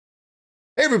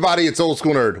Hey everybody, it's Old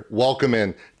School Nerd. Welcome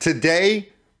in. Today,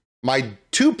 my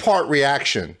two-part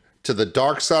reaction to The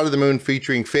Dark Side of the Moon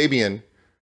featuring Fabienne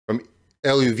from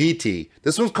LUVT.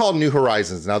 This one's called New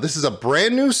Horizons. Now, this is a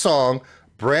brand new song,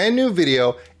 brand new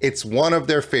video. It's one of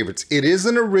their favorites. It is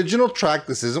an original track.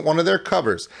 This isn't one of their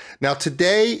covers. Now,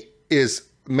 today is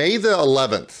May the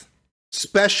 11th.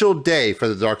 Special day for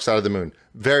The Dark Side of the Moon.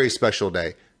 Very special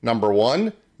day. Number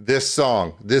one, this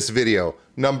song, this video.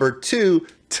 Number two,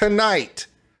 tonight,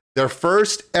 their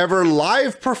first ever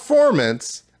live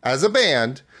performance as a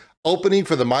band, opening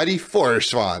for the mighty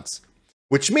Feuerschwanz,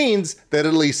 which means that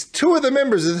at least two of the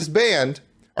members of this band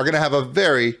are going to have a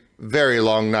very, very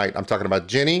long night. I'm talking about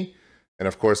Jenny and,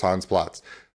 of course, Hans Platz.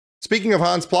 Speaking of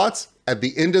Hans Platz, at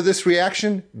the end of this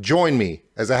reaction, join me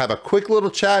as I have a quick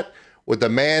little chat with the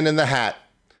man in the hat,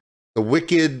 the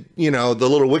wicked, the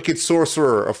little wicked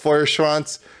sorcerer of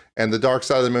Feuerschwanz and The Dark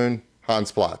Side of the Moon,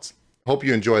 Hans Platz. Hope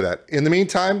you enjoy that. In the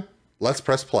meantime, let's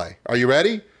press play. Are you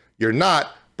ready? You're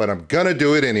not, but I'm gonna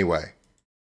do it anyway.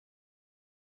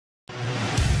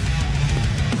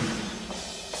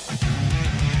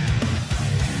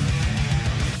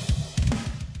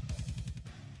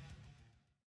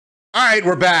 All right,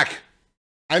 we're back.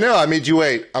 I know, I made you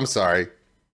wait. I'm sorry.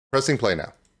 Pressing play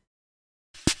now.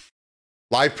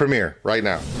 Live premiere right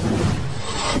now.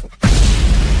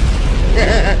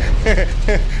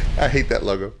 I hate that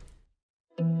logo.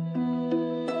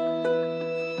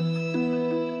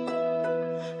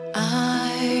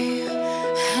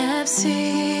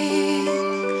 Seen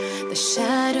the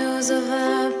shadows of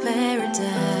our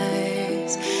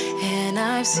paradise, and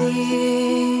I've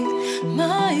seen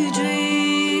my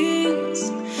dreams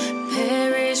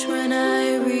perish when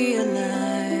I realized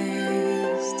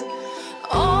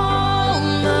all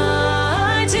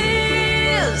my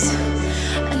tears,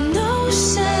 an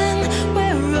ocean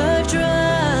where I've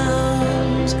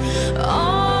drowned,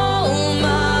 all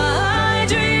my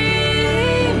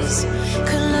dreams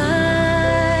collide.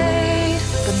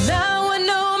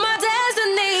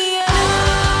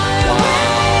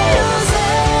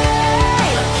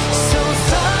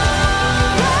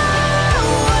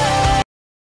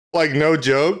 Like, no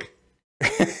joke.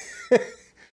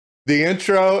 The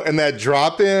intro and that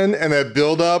drop in and that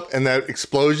build up and that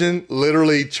explosion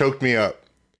literally choked me up.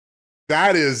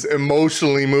 That is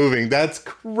emotionally moving. That's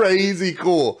crazy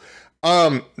cool.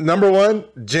 Number one,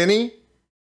 Jenny,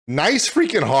 nice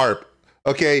freaking harp.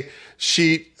 Okay,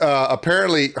 she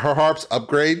apparently her harp's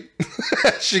upgrade.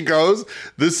 She goes.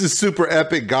 This is super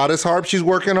epic goddess harp she's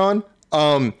working on.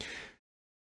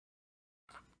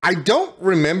 I don't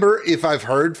remember if I've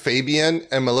heard Fabienne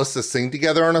and Melissa sing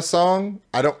together on a song.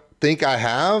 I don't think I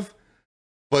have,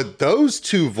 but those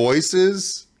two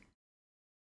voices,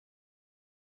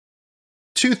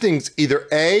 two things: either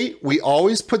A, we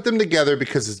always put them together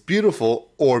because it's beautiful,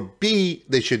 or B,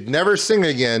 they should never sing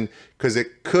again because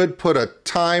it could put a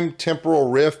time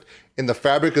temporal rift in the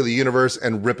fabric of the universe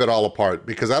and rip it all apart,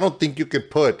 because I don't think you could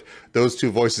put those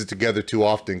two voices together too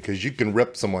often because you can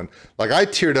rip someone. Like, I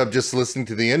teared up just listening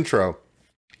to the intro.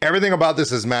 Everything about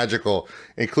this is magical,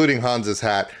 including Hans's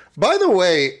hat. By the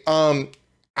way,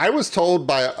 I was told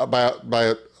by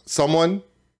someone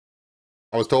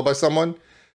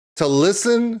to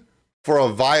listen for a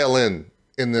violin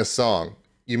in this song.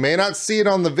 You may not see it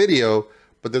on the video,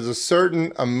 but there's a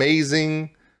certain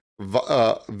amazing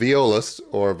violist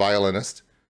or violinist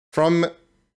from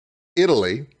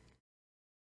Italy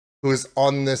who is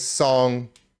on this song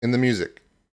in the music.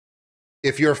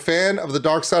 If you're a fan of The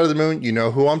Dark Side of the Moon, you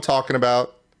know who I'm talking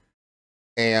about.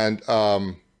 And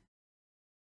I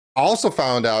also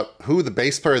found out who the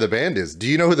bass player of the band is. Do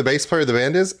you know who the bass player of the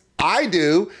band is? I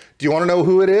do. Do you want to know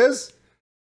who it is?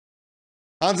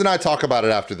 Hans and I talk about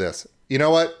it after this. You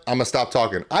know what? I'm gonna stop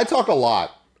talking. I talk a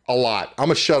lot. I'm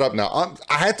gonna shut up now.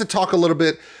 I had to talk a little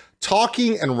bit.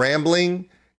 Talking and rambling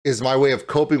is my way of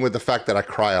coping with the fact that I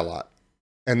cry a lot.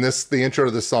 And the intro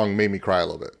to this song made me cry a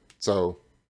little bit. So,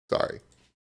 sorry.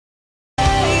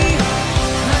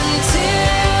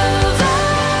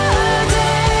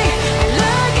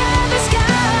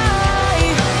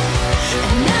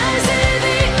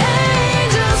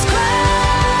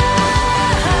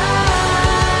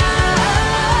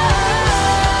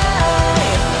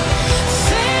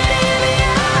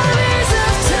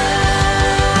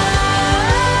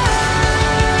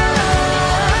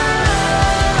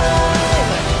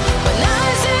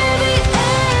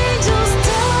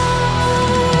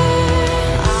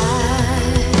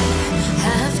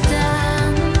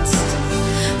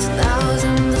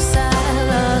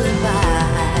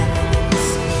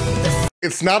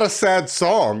 It's not a sad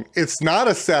song. It's not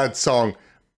a sad song.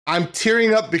 I'm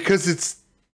tearing up because it's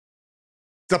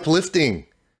It's uplifting.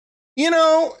 You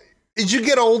know, as you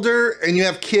get older and you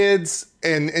have kids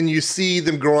and you see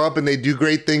them grow up and they do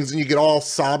great things and you get all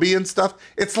sobby and stuff,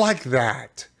 it's like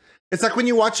that. It's like when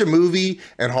you watch a movie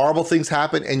and horrible things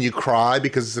happen and you cry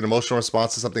because it's an emotional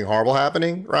response to something horrible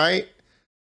happening, right?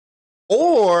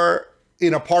 Or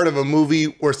in a part of a movie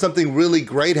where something really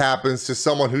great happens to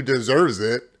someone who deserves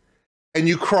it and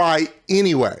you cry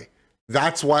anyway.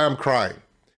 That's why I'm crying.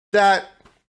 That,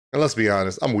 and let's be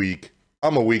honest, I'm weak.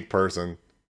 I'm a weak person.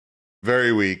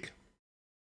 Very weak.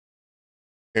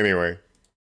 Anyway.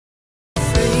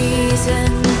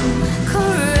 Freezing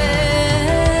caress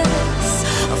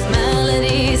of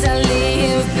melodies I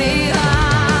leave behind.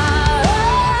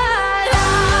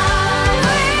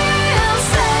 I will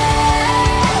stay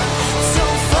so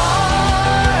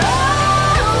far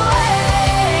away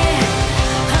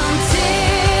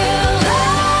until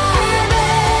that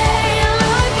day I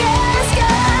look at the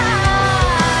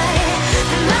sky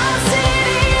and I see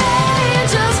the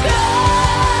angels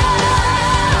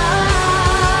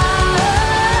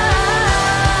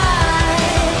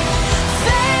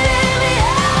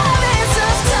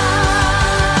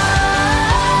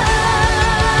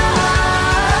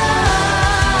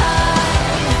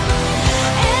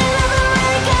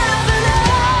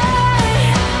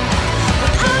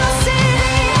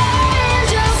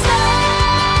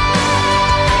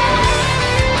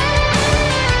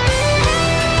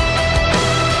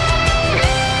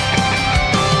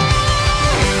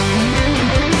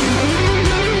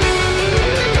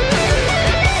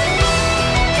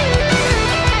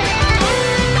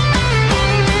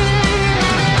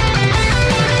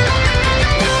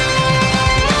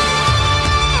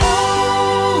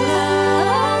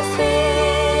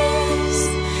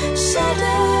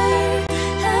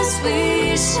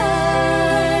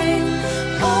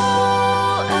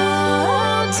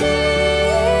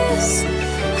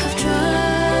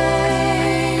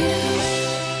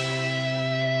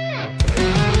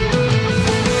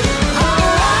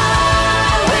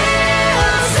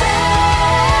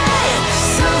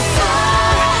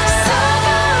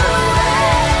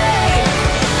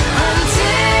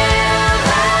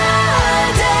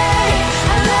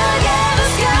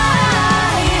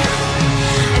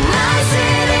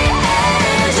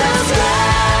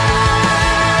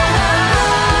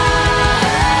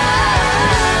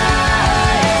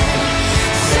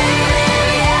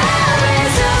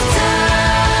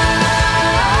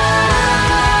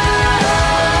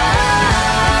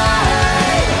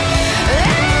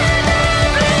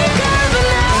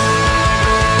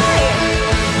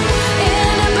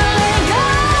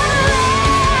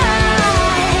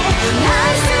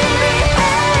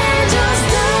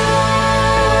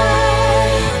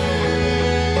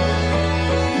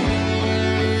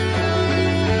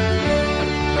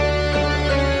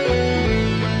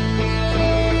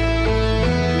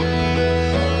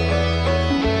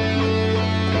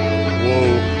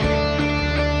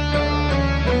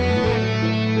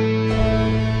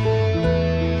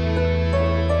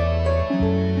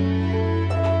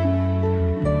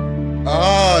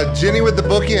Jenny with the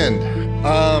bookend.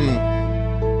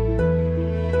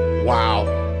 Wow.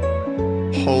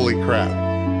 Holy crap.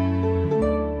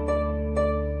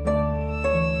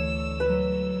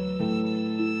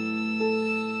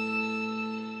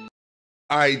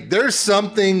 There's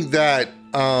something that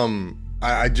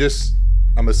I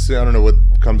don't know what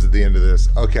comes at the end of this.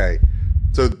 Okay.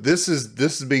 So this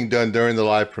is being done during the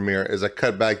live premiere. As I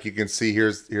cut back, you can see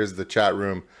here's the chat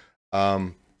room.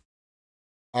 I'm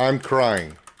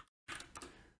crying.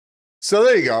 So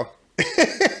there you go.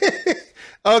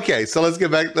 Okay, so let's get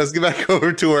back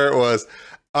over to where it was.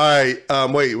 All right,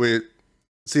 wait.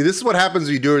 See, this is what happens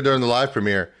when you do it during the live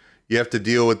premiere. You have to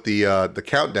deal with the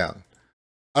countdown.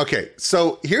 Okay,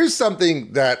 so here's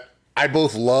something that I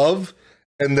both love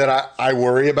and that I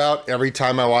worry about every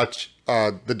time I watch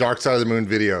the Dark Side of the Moon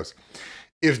videos.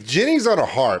 If Jenny's on a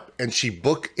harp and she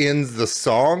bookends the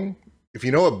song, if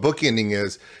you know what bookending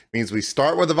is, it means we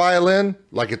start with a violin,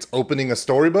 like it's opening a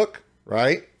storybook,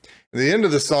 right? At the end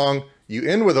of the song, you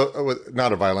end with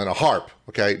not a violin, a harp,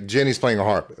 okay? Jenny's playing a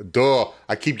harp. Duh,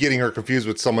 I keep getting her confused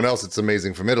with someone else. It's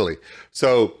amazing from Italy.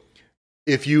 So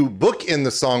if you bookend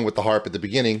the song with the harp at the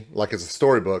beginning, like it's a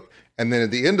storybook, and then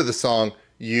at the end of the song,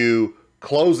 you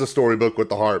close the storybook with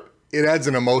the harp, it adds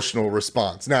an emotional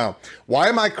response. Now, why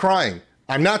am I crying?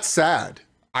 I'm not sad.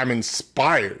 I'm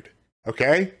inspired,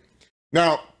 okay?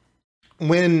 Now,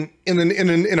 when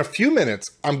in a few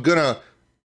minutes,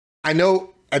 I know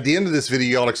at the end of this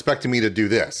video, y'all expected me to do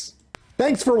this.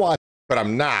 Thanks for watching. But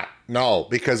I'm not, no,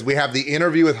 because we have the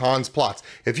interview with Hans Platz.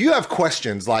 If you have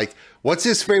questions like, what's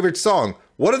his favorite song?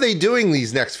 What are they doing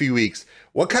these next few weeks?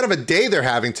 what kind of a day they're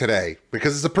having today,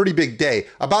 because it's a pretty big day,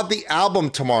 about the album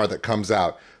tomorrow that comes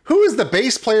out. Who is the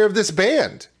bass player of this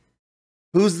band?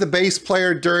 Who's the bass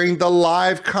player during the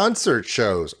live concert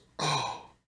shows? Oh,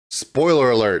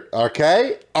 spoiler alert,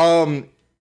 okay?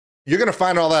 You're going to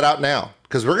find all that out now,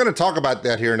 because we're going to talk about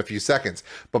that here in a few seconds.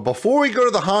 But before we go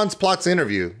to the Hans Platz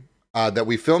interview that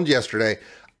we filmed yesterday,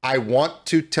 I want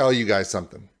to tell you guys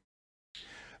something.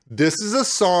 This is a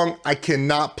song I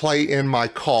cannot play in my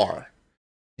car.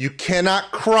 You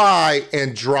cannot cry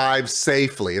and drive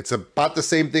safely. It's about the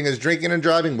same thing as drinking and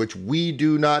driving, which we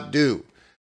do not do.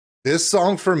 This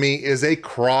song for me is a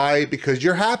cry because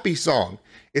you're happy song.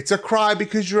 It's a cry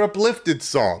because you're uplifted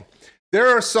song. There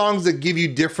are songs that give you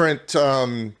different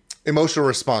emotional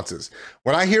responses.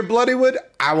 When I hear Bloodywood,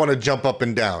 I want to jump up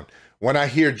and down. When I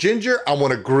hear Ginger, I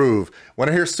want to groove. When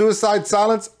I hear Suicide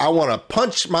Silence, I want to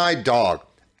punch my dog.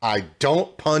 I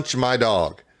don't punch my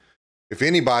dog. If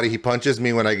anybody, he punches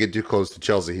me when I get too close to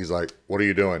Chelsea. He's like, what are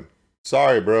you doing?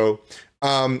 Sorry, bro.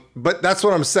 But that's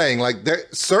what I'm saying. Like,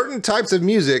 certain types of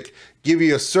music give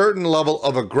you a certain level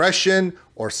of aggression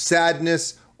or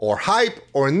sadness or hype,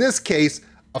 or in this case,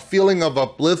 a feeling of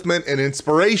upliftment and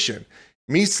inspiration.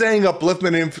 Me saying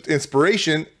upliftment and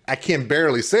inspiration, I can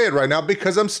barely say it right now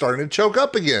because I'm starting to choke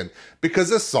up again because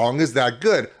the song is that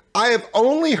good. I have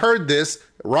only heard this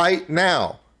right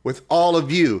now with all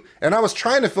of you, and I was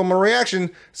trying to film a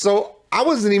reaction, so I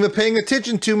wasn't even paying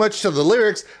attention too much to the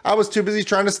lyrics. I was too busy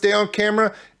trying to stay on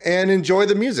camera and enjoy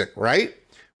the music, right?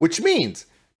 Which means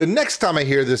the next time I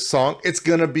hear this song, it's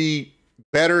gonna be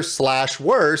better /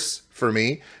 worse for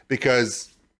me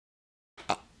because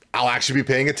I'll actually be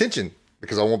paying attention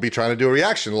because I won't be trying to do a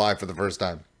reaction live for the first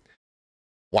time.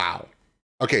 Wow.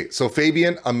 Okay, so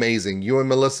Fabienne, amazing. You and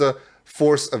Melissa,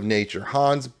 force of nature.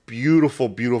 Hans, beautiful,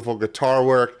 beautiful guitar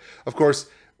work. Of course,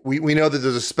 we know that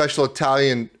there's a special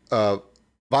Italian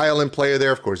violin player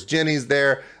there. Of course, Jenny's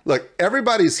there. Look,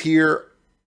 everybody's here.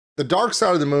 The Dark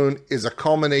Side of the Moon is a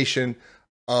culmination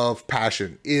of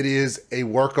passion. It is a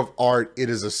work of art. It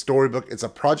is a storybook. It's a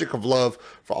project of love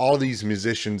for all these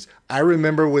musicians. I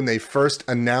remember when they first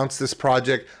announced this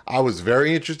project, I was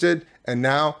very interested, and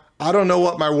now I don't know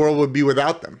what my world would be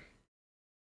without them.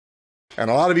 And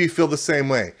a lot of you feel the same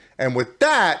way. And with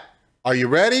that, are you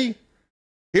ready?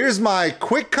 Here's my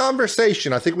quick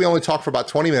conversation. I think we only talked for about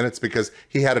 20 minutes because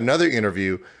he had another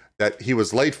interview that he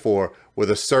was late for with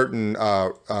a certain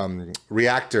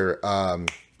reactor.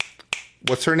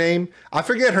 What's her name? I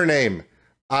forget her name.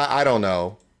 I don't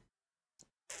know.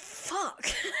 Fuck.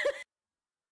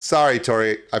 Sorry,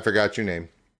 Tori. I forgot your name.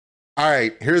 All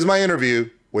right, here's my interview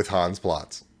with Hans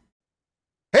Platz.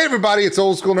 Hey everybody, it's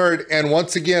Old School Nerd, and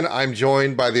once again, I'm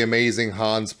joined by the amazing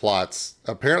Hans Platz.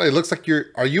 Apparently, it looks like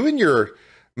are you in your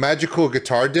magical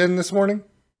guitar den this morning?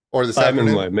 Or this afternoon?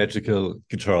 I'm in my magical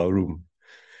guitar room.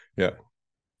 Yeah.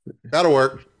 That'll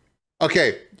work.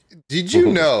 Okay, did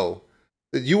you know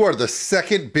that you are the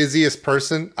second busiest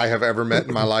person I have ever met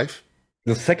in my life?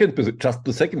 Just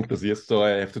the second busiest, so I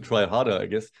have to try harder, I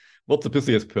guess. What's the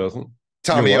busiest person?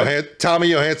 Tommy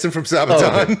Johansson from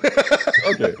Sabaton.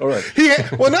 Oh, okay, all right.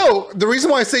 Well, no, the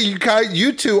reason why I say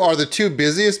you two are the two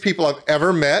busiest people I've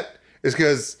ever met is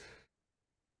because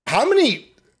how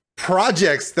many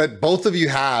projects that both of you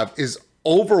have is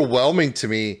overwhelming to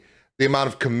me, the amount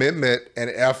of commitment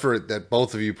and effort that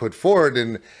both of you put forward.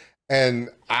 And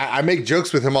I make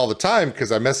jokes with him all the time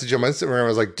because I message him on Instagram. I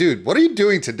was like, dude, what are you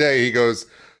doing today? He goes,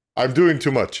 I'm doing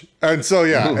too much. And so,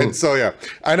 yeah.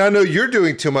 And I know you're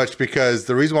doing too much because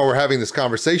the reason why we're having this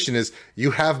conversation is you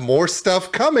have more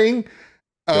stuff coming.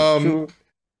 Let's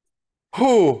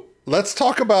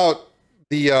talk about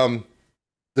the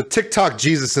TikTok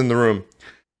Jesus in the room.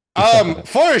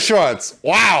 Feuerschwanz.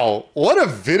 Wow. What a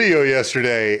video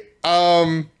yesterday.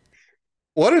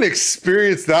 What an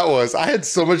experience that was. I had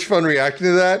so much fun reacting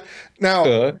to that.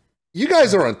 Now, you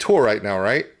guys are on tour right now,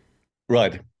 right?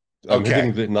 Right. I'm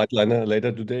hitting the nightliner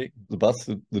later today, the bus,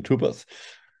 the tour bus.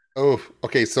 Oh,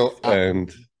 okay. So,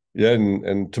 and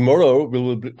tomorrow we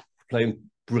will be playing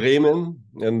Bremen,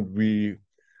 and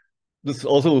this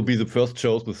also will be the first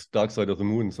shows with Dark Side of the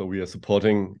Moon. So we are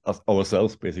supporting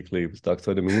ourselves basically with Dark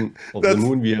Side of the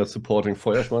Moon. We are supporting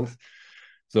Feuerschwanz.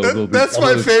 So that's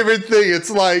my favorite thing.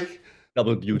 It's like,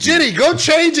 double duty. Jenny, go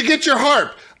change and get your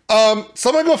harp.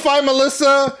 Someone go find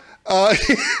Melissa.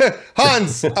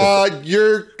 Hans,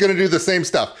 you're gonna do the same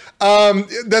stuff.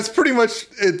 That's pretty much,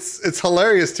 it's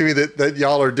hilarious to me that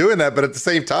y'all are doing that, but at the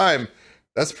same time,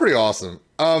 that's pretty awesome.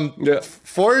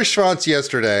 Feuerschwanz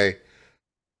yesterday,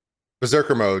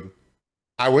 Berserker Mode,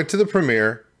 I went to the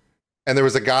premiere and there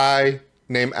was a guy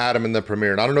named Adam in the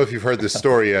premiere, and I don't know if you've heard this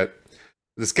story yet,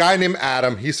 This guy named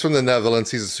Adam, he's from the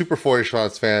Netherlands. He's a super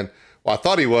Feuerschwanz fan. Well, I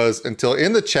thought he was until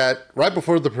in the chat, right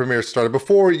before the premiere started,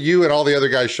 before you and all the other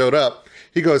guys showed up,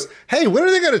 he goes, hey, when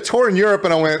are they going to tour in Europe?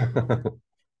 And I went,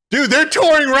 dude, they're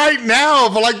touring right now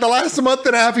for like the last month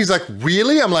and a half. He's like,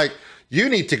 really? I'm like, you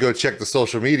need to go check the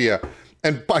social media.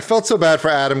 And I felt so bad for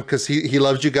Adam because he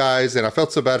loves you guys, and I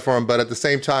felt so bad for him. But at the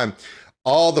same time,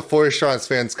 all the Feuerschwanz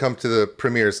fans come to the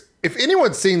premieres. If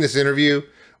anyone's seen this interview,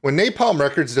 when Napalm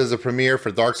Records does a premiere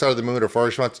for Dark Side of the Moon or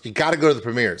Feuerschwanz, you got to go to the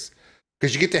premieres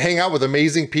because you get to hang out with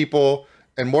amazing people,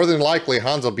 and more than likely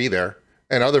Hans will be there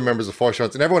and other members of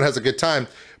Feuerschwanz, and everyone has a good time.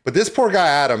 But this poor guy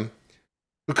Adam,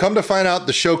 who come to find out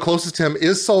the show closest to him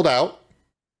is sold out,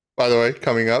 by the way,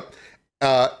 coming up.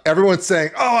 Everyone's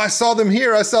saying, oh, I saw them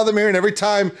here, I saw them here. And every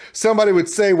time somebody would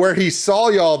say where he saw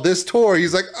y'all this tour,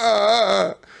 he's like,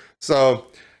 So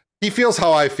he feels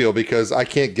how I feel because I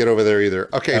can't get over there either.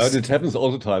 Okay. It happens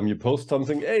all the time. You post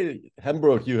something, hey,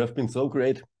 Hamburg, you have been so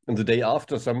great. And the day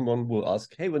after, someone will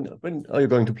ask, hey, when are you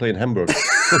going to play in Hamburg?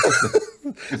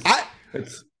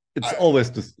 It's always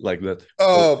just like that.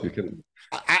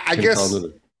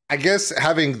 I guess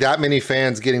having that many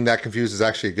fans getting that confused is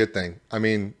actually a good thing. I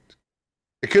mean,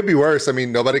 it could be worse. I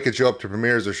mean, nobody could show up to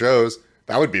premieres or shows.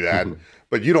 That would be bad.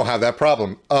 But you don't have that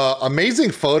problem.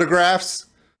 Amazing photographs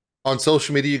on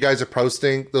social media you guys are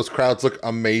posting. Those crowds look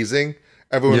amazing.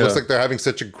 Everyone looks like they're having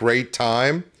such a great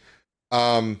time.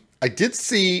 I did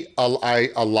see a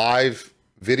live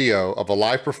video of a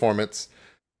live performance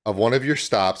of one of your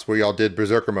stops where y'all did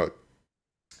Berserker Mode.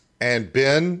 And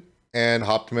Ben and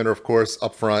Hauptmann are, of course,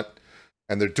 up front,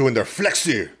 and they're doing their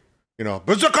flexi,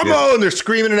 Berserker Mode, and they're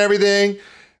screaming and everything.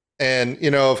 And,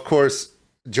 of course,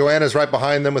 Joanna's right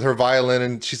behind them with her violin,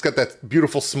 and she's got that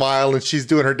beautiful smile, and she's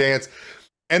doing her dance.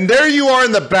 And there you are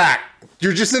in the back.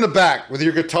 You're just in the back with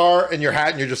your guitar and your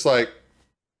hat, and you're just like,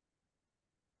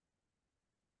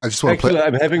 I just want to play.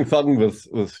 I'm having fun with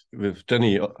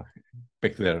Jenny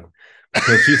back there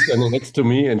because she's standing next to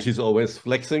me and she's always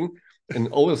flexing, and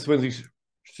always when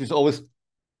she's always,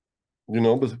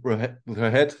 with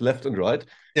her head left and right.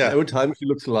 Yeah. And every time she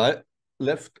looks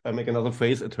left, I make another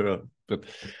face at her. But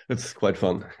it's quite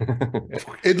fun.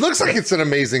 It looks like it's an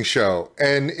amazing show,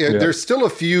 and there's still a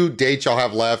few dates y'all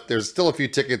have left. There's still a few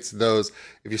tickets to those.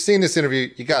 If you've seen this interview,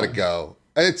 you got to go.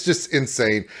 It's just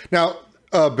insane. Now,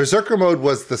 Berserker Mode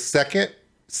was the second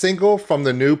single from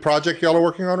the new project y'all are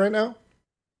working on right now?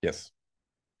 Yes.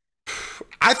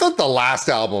 I thought the last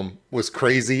album was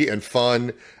crazy and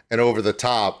fun and over the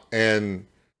top. And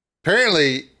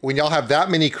apparently, when y'all have that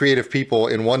many creative people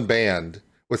in one band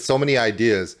with so many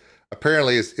ideas,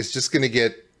 apparently it's just going to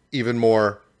get even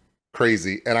more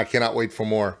crazy. And I cannot wait for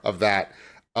more of that.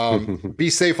 Be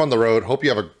safe on the road. Hope you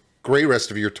have a great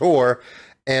rest of your tour.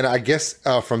 And I guess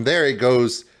from there it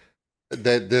goes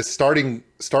that this starting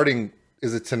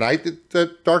is it tonight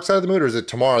the Dark Side of the Moon, or is it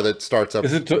tomorrow that starts up?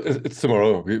 It's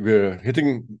tomorrow. We're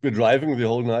driving the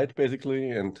whole night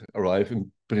basically and arrive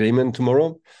in Bremen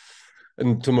tomorrow.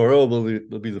 And tomorrow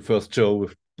will be the first show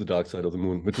with the Dark Side of the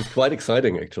Moon, which is quite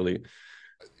exciting actually.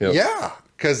 Yeah,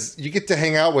 because you get to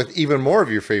hang out with even more of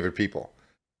your favorite people.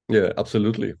 Yeah,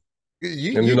 absolutely.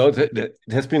 It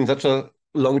has been such a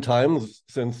long time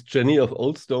since Jenny of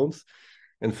Old Stones,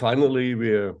 and finally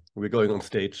we're going on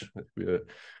stage. We're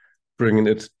bringing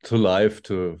it to life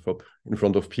in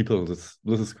front of people. This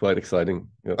is quite exciting.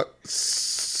 Yeah.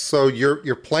 So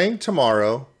you're playing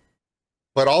tomorrow,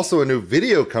 but also a new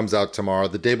video comes out tomorrow,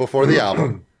 the day before the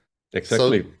album.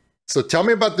 Exactly. So tell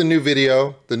me about the new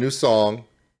video, the new song,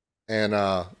 and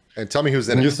tell me who's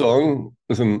in it. The new song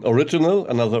is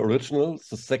another original. It's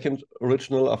the second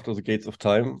original after The Gates of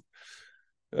Time.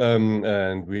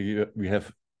 And we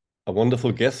have a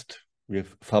wonderful guest. We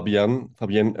have Fabienne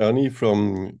Erni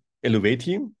from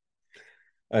Eluvati,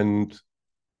 and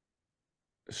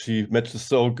she matches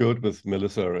so good with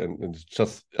Melissa, and it's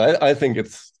just I think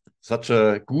it's such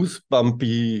a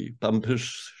bumpish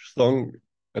song.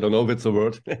 I don't know if it's a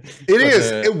word. It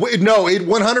is. It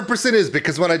 100% is,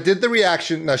 because when I did the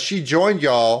reaction, now she joined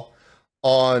y'all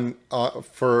on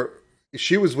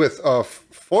she was with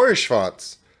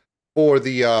Feuerschwanz for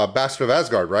the Bastard of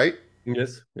Asgard, right?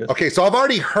 Yes. Okay, so I've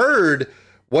already heard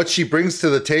what she brings to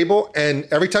the table, and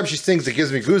every time she sings, it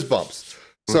gives me goosebumps.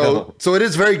 So it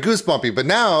is very goosebumpy. But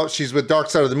now she's with Dark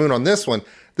Side of the Moon on this one.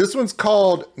 This one's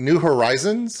called New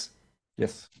Horizons.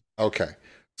 Yes. Okay,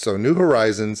 so New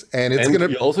Horizons, and it's gonna.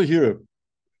 You also hear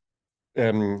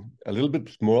a little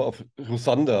bit more of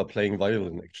Rusanda playing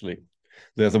violin. Actually,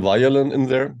 there's a violin in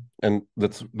there, and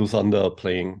that's Rusanda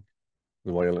playing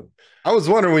the violin. I was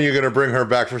wondering when you're going to bring her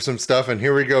back for some stuff, and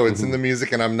here we go. It's in the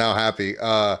music, and I'm now happy.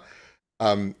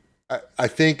 I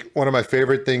think one of my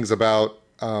favorite things about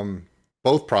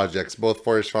both projects, both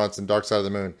Forest Fonts and Dark Side of the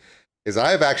Moon, is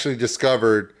I have actually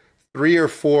discovered 3 or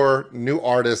 4 new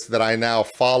artists that I now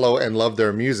follow and love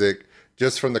their music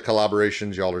just from the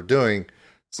collaborations y'all are doing.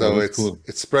 So it's cool.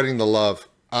 it's spreading the love.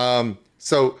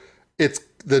 So it's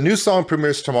the new song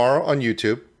premieres tomorrow on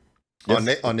YouTube.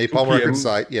 Yes, On 2 Napalm p.m. Records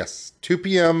site. Yes, 2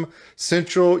 p.m.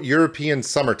 Central European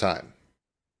Summertime,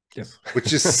 Yes.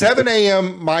 which is 7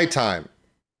 a.m. my time.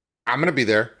 I'm going to be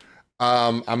there.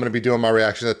 I'm going to be doing my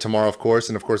reaction to that tomorrow, of course.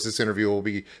 And of course, this interview will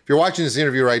be, if you're watching this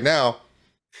interview right now,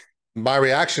 my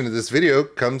reaction to this video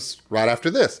comes right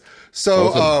after this. So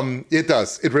Awesome. it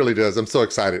does. It really does. I'm so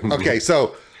excited. Okay,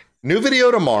 so new video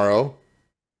tomorrow.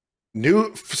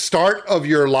 New start of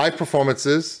your live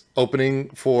performances,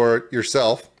 opening for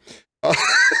yourself.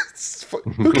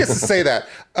 Who gets to say that?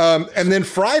 And then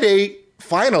Friday,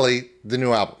 finally, the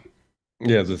new album.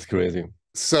 Yeah, that's crazy.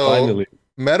 So Finally.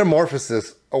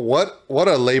 Metamorphosis, what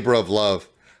a labor of love.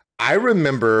 I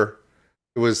remember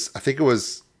I think it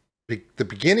was the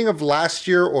beginning of last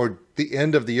year or the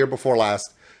end of the year before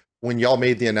last when y'all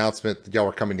made the announcement that y'all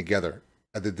were coming together,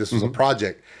 that this was a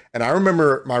project. And I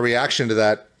remember my reaction to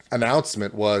that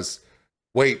announcement was,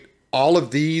 wait, all of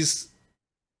these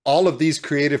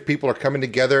creative people are coming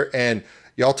together, and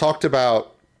y'all talked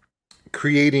about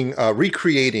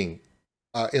recreating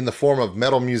in the form of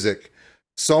metal music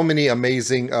so many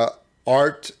amazing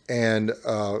art and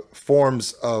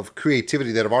forms of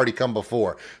creativity that have already come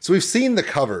before. So we've seen the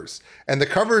covers, and the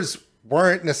covers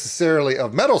weren't necessarily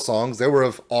of metal songs. They were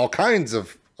of all kinds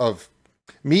of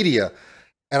media.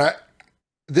 And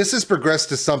this has progressed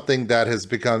to something that has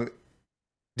become,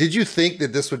 did you think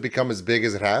that this would become as big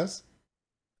as it has?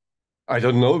 I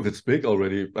don't know if it's big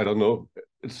already. I don't know.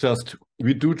 It's just,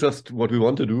 we do just what we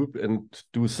want to do and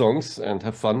do songs and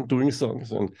have fun doing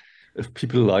songs. And if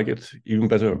people like it, even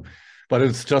better. But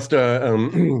it's just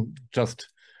just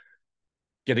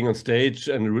getting on stage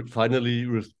and finally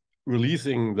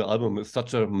releasing the album is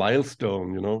such a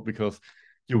milestone, you know, because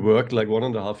you worked like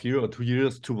 1.5 years or 2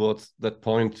 years towards that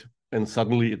point, and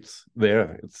suddenly it's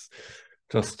there. It's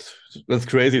just, that's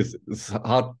crazy. It's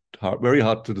hard, very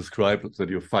hard to describe that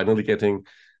you're finally getting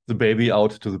the baby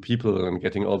out to the people and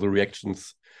getting all the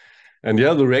reactions. And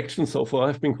yeah, the reactions so far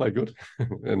have been quite good.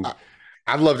 And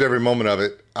I've loved every moment of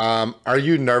it. Are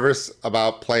you nervous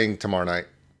about playing tomorrow night?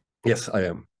 yes, I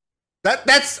am.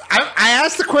 I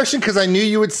asked the question because I knew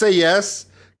you would say yes,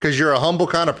 because you're a humble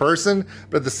kind of person.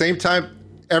 But at the same time,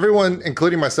 everyone,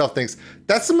 including myself, thinks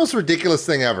that's the most ridiculous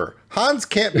thing ever. Hans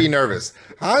can't be nervous.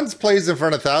 Hans plays in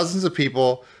front of thousands of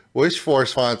people, with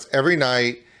Forest Fonts every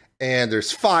night, and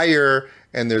there's fire,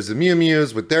 and there's the Mew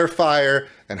Mews with their fire,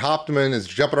 and Hauptmann is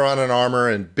jumping around in armor,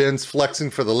 and Ben's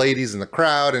flexing for the ladies in the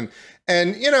crowd,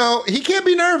 and you know, he can't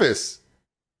be nervous.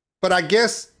 But I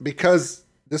guess because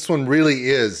this one really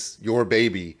is your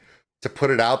baby, to put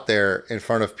it out there in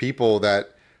front of people that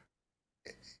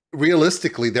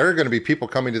realistically, there are going to be people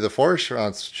coming to the Forest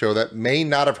Fonts show that may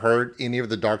not have heard any of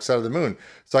the Dark Side of the Moon.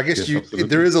 So I guess Yes,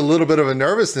 there is a little bit of a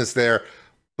nervousness there.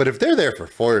 But if they're there for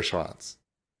Forest Fonts,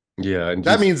 yeah, and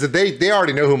that means that they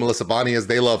already know who Melissa Bonny is.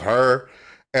 They love her,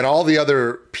 and all the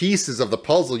other pieces of the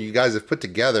puzzle you guys have put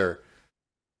together.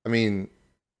 I mean,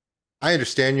 I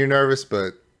understand you're nervous,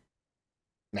 but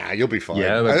nah, you'll be fine.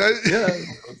 yeah, yeah.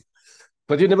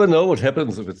 But you never know what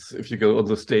happens if you go on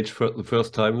the stage for the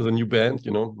first time with a new band.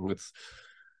 You know,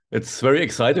 it's very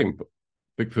exciting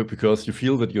because you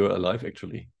feel that you're alive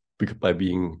actually by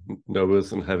being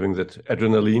nervous and having that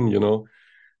adrenaline. You know,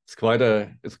 it's quite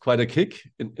a kick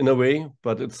in a way,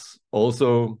 but it's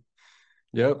also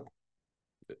yeah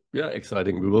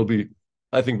exciting.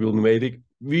 I think we'll make it.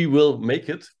 We will make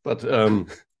it, but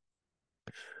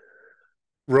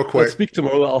real quick, let's speak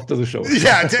tomorrow after the show.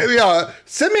 yeah.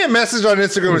 Send me a message on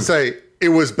Instagram and say it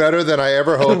was better than I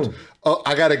ever hoped. Oh,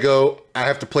 I gotta go. I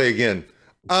have to play again.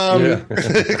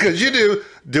 Because you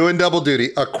doing double duty.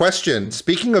 A question.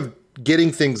 Speaking of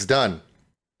getting things done,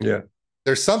 Yeah.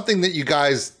 there's something that you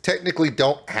guys technically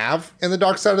don't have in the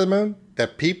Dark Side of the Moon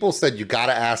that people said you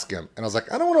gotta ask him, and I was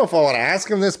like, I don't know if I want to ask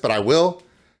him this, but I will.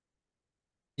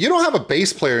 You don't have a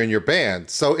bass player in your band,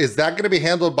 so is that going to be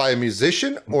handled by a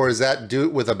musician, or is that do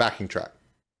it with a backing track?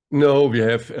 No, we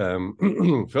have,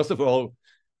 first of all,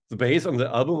 the bass on the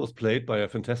album was played by a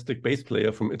fantastic bass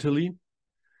player from Italy,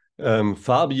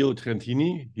 Fabio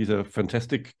Trentini. He's a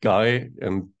fantastic guy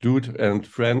and dude and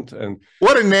friend. And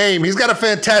what a name! He's got a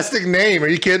fantastic name. Are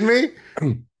you kidding me?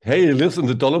 hey, he lives in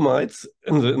the Dolomites,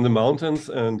 in the mountains,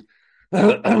 and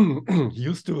he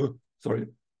used to,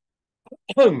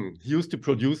 he used to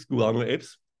produce guano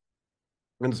apes.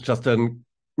 And it's just a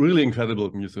really incredible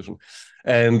musician.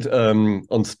 And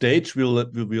on stage, we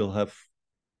will have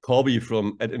Corby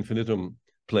from Ad Infinitum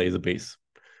play the bass.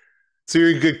 So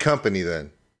you're in good company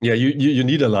then. Yeah, you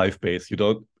need a live bass. You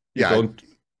don't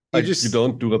you just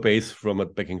do a bass from a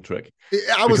backing track.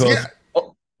 I was Because,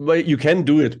 well, you can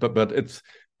do it, but it's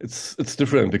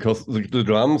different because the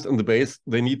drums and the bass,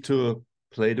 they need to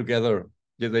play together.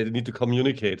 Yeah, they need to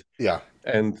communicate. yeah.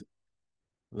 And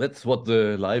that's what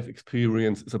the live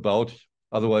experience is about.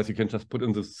 Otherwise, you can just put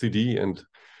in the CD and,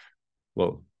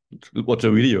 well, watch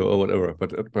a video or whatever.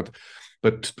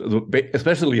 But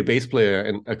especially a bass player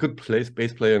and a good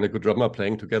bass player and a good drummer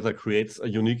playing together creates a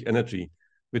unique energy,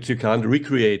 which you can't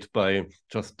recreate by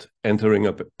just entering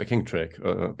a backing track,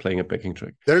 playing a backing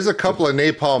track. There's a couple of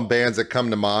Napalm bands that come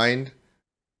to mind,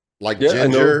 like Yeah, I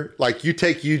know. Ginger. Like you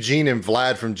take Eugene and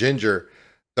Vlad from Ginger,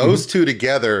 those two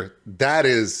together,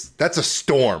 that's a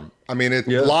storm. I mean,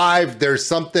 live, there's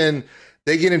something,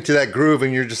 they get into that groove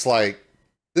and you're just like,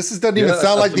 doesn't even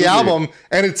sound like the album,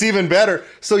 and it's even better.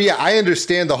 So yeah, I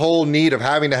understand the whole need of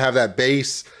having to have that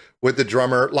bass with the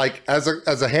drummer. Like as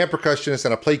a hand percussionist,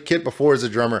 and I played kit before as a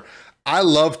drummer, I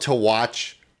love to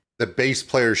watch the bass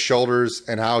player's shoulders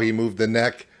and how he moved the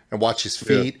neck and watch his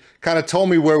feet. Kind of told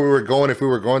me where we were going if we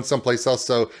were going someplace else.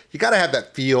 So you got to have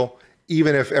that feel,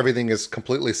 even if everything is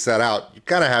completely set out. You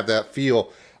gotta have that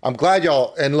feel. I'm glad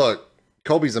y'all. And look,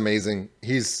 Kobe's amazing.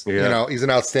 He's he's an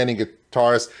outstanding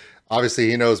guitarist. Obviously,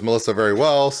 he knows Melissa very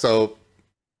well. So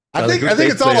I think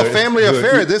it's all a family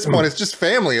affair at this point. It's just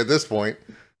family at this point.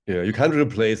 Yeah, you can't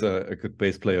replace a good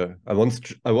bass player.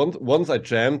 Once I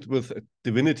jammed with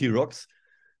Divinity Rocks.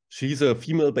 She's a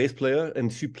female bass player,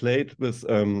 and she played with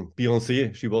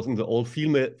Beyoncé. She was in the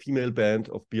all-female band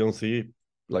of Beyoncé,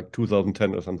 like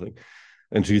 2010 or something.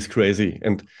 And she's crazy.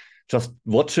 And just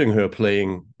watching her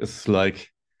playing is like,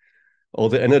 all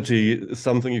the energy is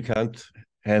something you can't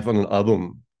have on an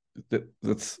album.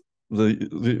 That's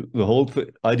the whole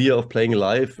idea of playing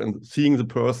live and seeing the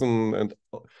person and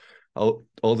how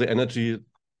all the energy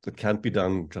that can't be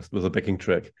done just with a backing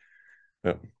track.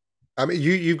 Yeah. I mean,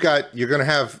 you're going to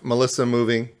have Melissa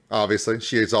moving, obviously.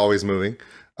 She is always moving.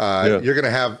 You're going to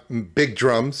have big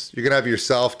drums. You're going to have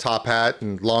yourself, top hat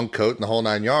and long coat and the whole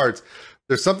 9 yards.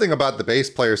 There's something about the bass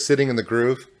player sitting in the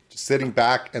groove, just sitting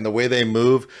back, and the way they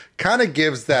move kind of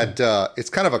gives that, it's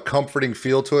kind of a comforting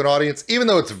feel to an audience, even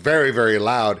though it's very, very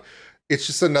loud. It's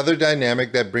just another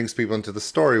dynamic that brings people into the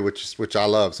story, which I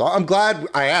love. So I'm glad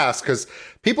I asked, because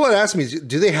people had asked me,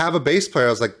 do they have a bass player? I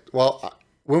was like, well,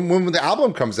 when the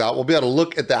album comes out, we'll be able to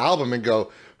look at the album and go,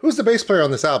 who's the bass player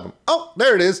on this album? Oh,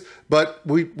 there it is. But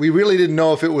we really didn't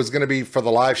know if it was going to be for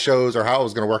the live shows or how it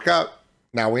was going to work out.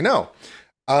 Now we know.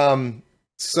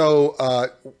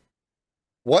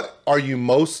 What are you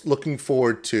most looking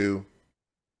forward to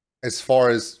as far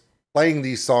as playing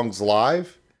these songs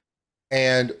live?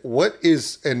 And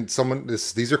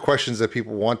these are questions that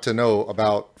people want to know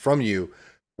about from you.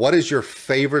 What is your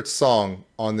favorite song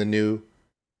on the new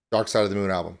Dark Side of the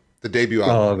Moon album, the debut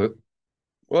album?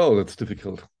 Well, that's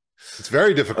difficult. It's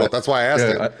very difficult. That's why I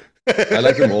asked it. I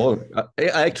like them all. I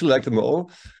actually like them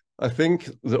all. I think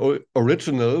the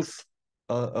originals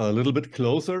are a little bit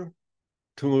closer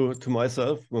to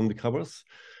myself than the covers.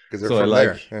 Because they're from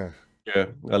there. Yeah,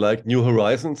 I like New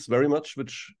Horizons very much,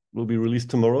 which will be released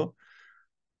tomorrow.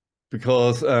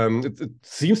 Because it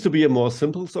seems to be a more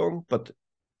simple song, but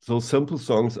those simple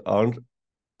songs are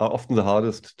often the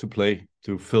hardest to play,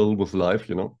 to fill with life,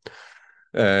 you know.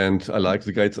 And I like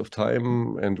The Gates of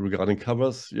Time, and regarding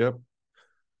covers, yeah.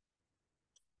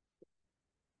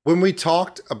 When we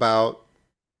talked about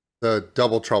the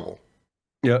Double Trouble,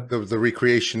 the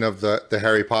recreation of the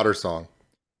Harry Potter song,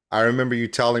 I remember you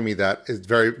telling me that it's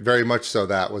very, very much so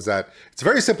it's a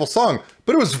very simple song,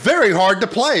 but it was very hard to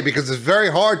play because it's very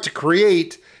hard to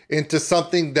create into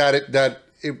something that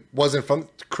it wasn't from,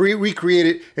 recreate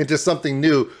it into something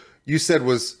new. You said that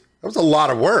was a lot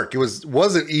of work. It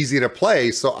wasn't easy to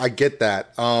play, so I get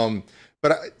that.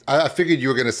 But I figured you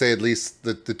were going to say at least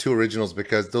the two originals,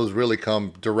 because those really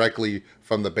come directly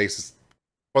from the basis,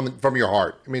 from your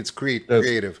heart. I mean, it's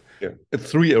creative. Yeah, it's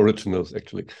 3 originals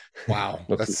actually. Wow,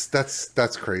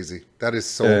 that's crazy. That is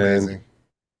so amazing.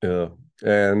 Yeah,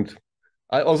 and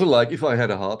I also like If I Had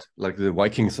a Heart, like the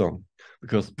Viking song,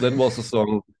 because that was a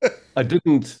song I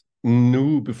didn't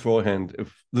knew beforehand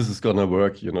if this is gonna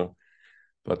work, you know,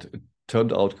 but it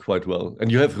turned out quite well.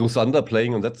 And you have Rusanda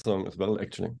playing on that song as well.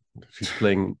 Actually, she's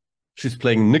playing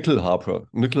nickel harper.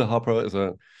 Nickel harper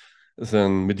is a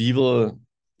medieval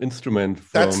instrument.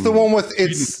 That's the one with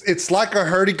it's like a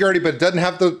hurdy-gurdy, but it doesn't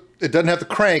have the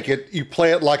crank. You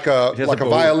play it like a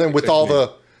violin with all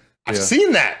the. I've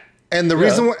seen that. And the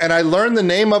reason, and I learned the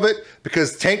name of it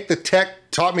because Tank the Tech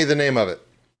taught me the name of it.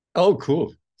 Oh,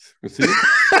 cool. You see?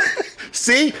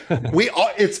 See,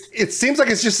 it seems like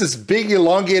it's just this big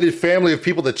elongated family of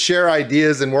people that share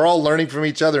ideas, and we're all learning from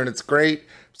each other, and it's great.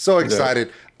 So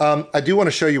excited. I do want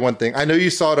to show you one thing. I know you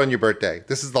saw it on your birthday.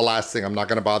 This is the last thing. I'm not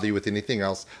going to bother you with anything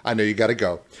else. I know you got to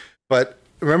go. But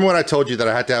remember when I told you that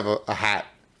I had to have a hat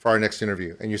for our next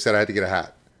interview, and you said I had to get a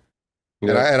hat?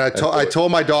 Yeah, and I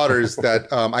told my daughters that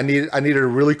I needed a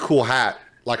really cool hat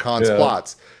like Hans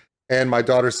Platz. And my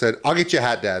daughter said, "I'll get you a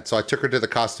hat, Dad." So I took her to the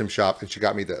costume shop, and she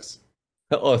got me this.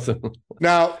 Awesome.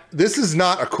 Now, this is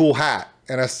not a cool hat.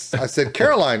 And I said,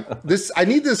 "Caroline, I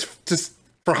need this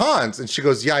for Hans." And she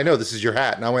goes, "Yeah, I know, this is your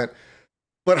hat." And I went,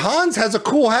 "But Hans has a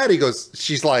cool hat."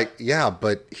 She's like, "Yeah,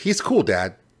 but he's cool,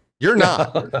 Dad. You're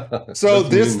not." So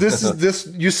this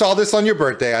you saw this on your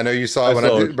birthday. I know you saw it when I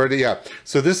did birthday. Yeah.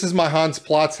 So this is my Hans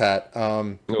Platz hat.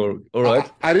 All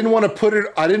right. I didn't want to put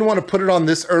it on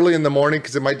this early in the morning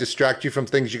because it might distract you from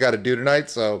things you got to do tonight.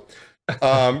 So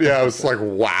yeah, I was like,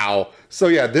 wow. So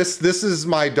yeah, this is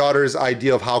my daughter's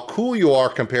idea of how cool you are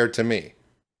compared to me.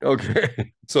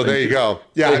 Okay. So there you go.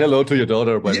 Yeah. Say hello to your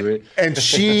daughter, by the way. And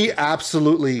she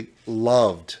absolutely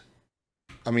loved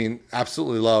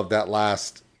that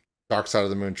last Dark Side of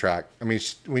the Moon track. I mean,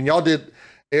 when y'all did,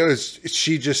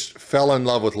 she just fell in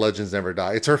love with Legends Never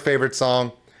Die. It's her favorite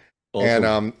song.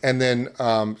 Awesome. And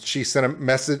then she sent a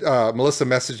message, Melissa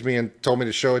messaged me and told me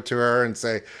to show it to her and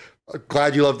say,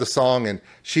 "Glad you love the song." And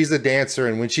she's a dancer,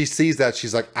 and when she sees that,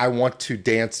 she's like, "I want to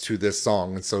dance to this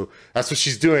song." And so that's what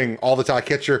she's doing all the time. I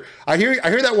catch her. I hear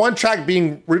that one track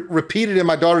being repeated in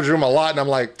my daughter's room a lot, and I'm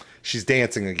like, she's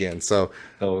dancing again. So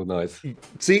oh, nice.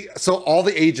 See, so all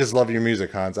the ages love your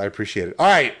music, Hans. I appreciate it. All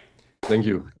right, thank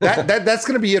you. that's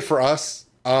gonna be it for us.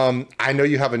 I know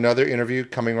you have another interview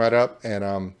coming right up, and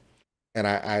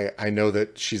I know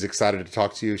that she's excited to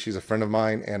talk to you. She's a friend of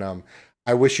mine, and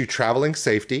I wish you traveling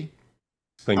safety.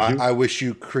 Thank you. I wish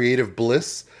you creative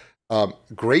bliss,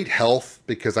 great health,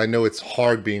 because I know it's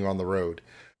hard being on the road,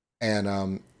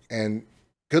 and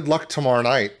good luck tomorrow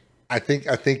night. I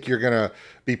think you're gonna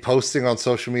be posting on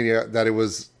social media that it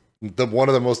was one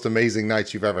of the most amazing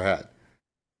nights you've ever had.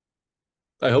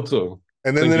 I hope so.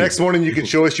 And then the next morning you can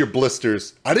show us your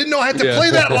blisters. I didn't know I had to play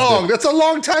that long. That's a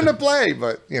long time to play,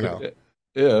 but you know.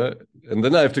 Yeah, and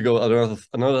then I have to go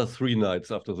another 3 nights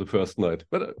after the first night.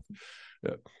 But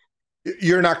yeah.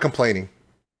 You're not complaining.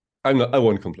 I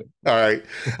won't complain. All right.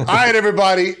 All right,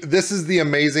 everybody. This is the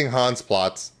amazing Hans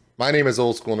Platz. My name is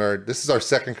Old School Nerd. This is our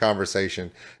second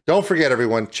conversation. Don't forget,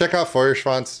 everyone, check out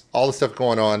Feuerschwanz, all the stuff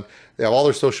going on. They have all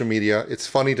their social media. It's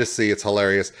funny to see. It's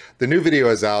hilarious. The new video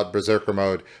is out, Berserker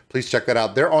Mode. Please check that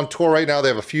out. They're on tour right now. They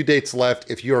have a few dates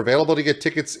left. If you're available to get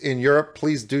tickets in Europe,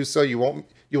 please do so. You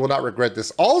will not regret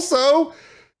this. Also,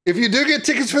 if you do get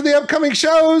tickets for the upcoming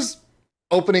shows,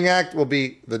 opening act will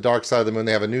be The Dark Side of the Moon.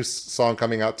 They have a new song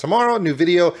coming out tomorrow, new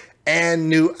video, and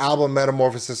new album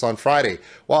Metamorphosis on Friday.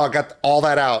 Well, I got all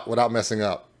that out without messing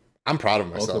up. I'm proud of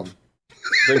myself. Awesome.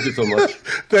 Thank you so much.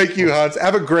 Thank you, Hans.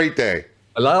 Have a great day.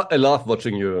 I love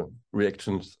watching your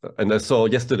reactions, and I saw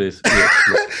yesterday's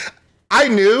reaction. I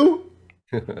knew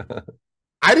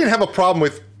I didn't have a problem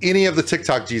with any of the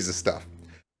TikTok Jesus stuff,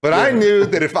 but I knew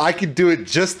that if I could do it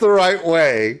just the right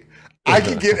way, I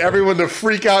could get everyone to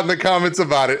freak out in the comments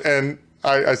about it, and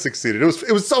I succeeded.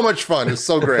 It was so much fun. It was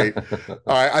so great. All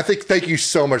right. Thank you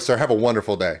so much, sir. Have a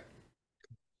wonderful day.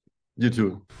 You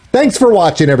too. Thanks for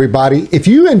watching, everybody. If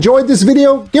you enjoyed this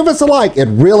video, give us a like. It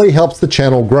really helps the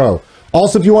channel grow.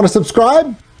 Also, if you want to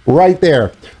subscribe, right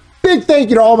there. Big thank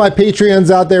you to all my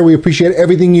Patreons out there. We appreciate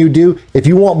everything you do. If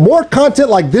you want more content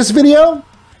like this video,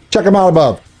 check them out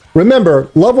above. Remember,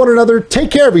 love one another,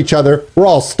 take care of each other. We're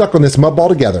all stuck on this mud ball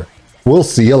together. We'll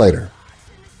see you later.